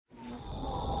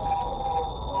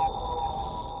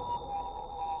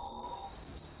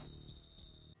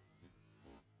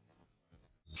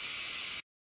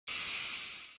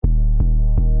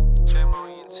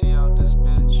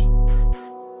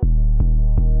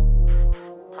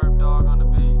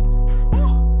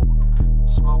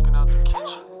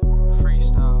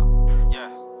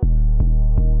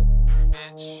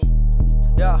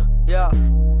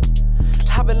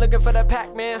for that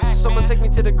pack, man. Someone take me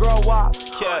to the Kroah.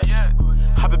 Yeah.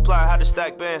 I've been plotting how to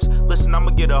stack bands. Listen,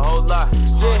 I'ma get a whole lot.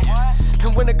 Yeah.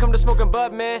 And when it come to smoking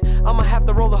bud, man, I'ma have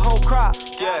to roll the whole crop.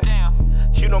 Yeah.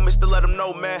 You know, Mr. Let him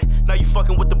know, man. Now you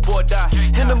fucking with the boy die.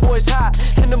 And them boys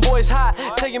hot,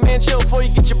 Tell your man chill before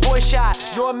you get your boy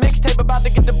shot. Your mixtape about to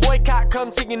get the boycott.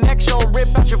 Come to your next show and rip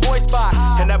out your voice box.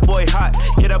 And that boy hot,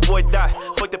 yeah, that boy die.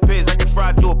 Fuck the pigs, I get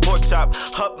fried, do a pork chop.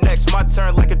 Up next, my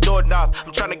turn like a doorknob.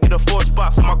 I'm trying to get a 4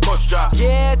 spot for my corpse drop.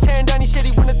 Yeah, tearing down your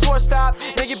city when the tour stop.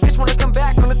 Make your bitch wanna come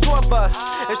back on the tour bus.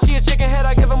 If she a chicken head,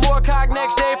 I give her more cock.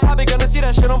 Next day, probably gonna see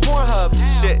that shit on Pornhub.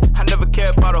 Shit, I never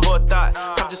cared about a whole thought.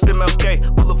 I'm just MLK,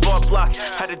 Boulevard block.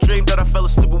 Had a dream that I fell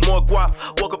asleep with more guap.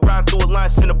 Woke up around through a line,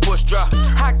 seen a push drop.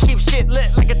 I keep shit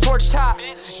lit like a torch top.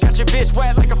 Got your bitch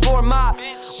wet like a floor mop.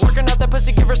 Working out that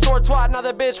pussy, give her sore twat. Now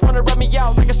that bitch wanna rub me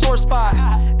out like a sore spot.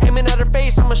 Aiming at her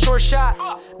face, I'm a short shot.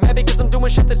 Mad because I'm doing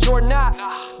shit that you're not.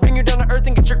 Bring you down to earth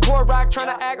and get your core rock.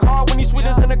 Tryna act hard when you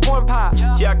sweeter than a corn pop.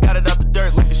 Yeah, I got it out the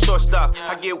dirt like a shortstop.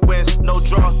 I get wins, no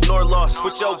draw, nor loss.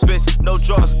 With your bitch, no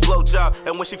draws, blow job.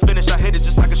 And when she finish, I hit it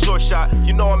just like a short shot.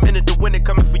 You know I'm in it to win it,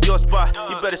 coming for your spot.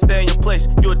 You better stay in your place,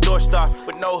 you a doorstop.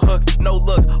 With no hook, no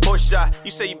look, horse shot. You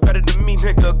say you better than me,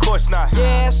 nigga, of course not.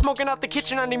 Yeah, smoking out the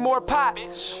kitchen, I need more pot.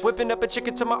 Whipping up a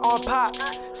chicken to my arm pop.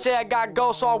 Say I got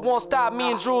go, so I won't stop. Me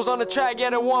and Drews on the track,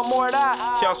 yeah, they want more of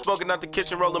that. Yeah, I'm smoking out the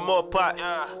kitchen, rolling more pot.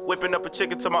 Whipping up a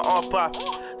chicken to my arm pop.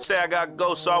 Say I got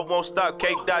go, so I won't stop.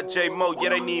 K.Mo, yeah,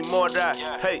 they need more of that.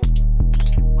 Hey.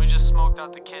 We just smoked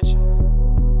out the kitchen.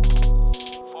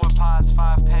 4 pots,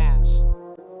 5 pans.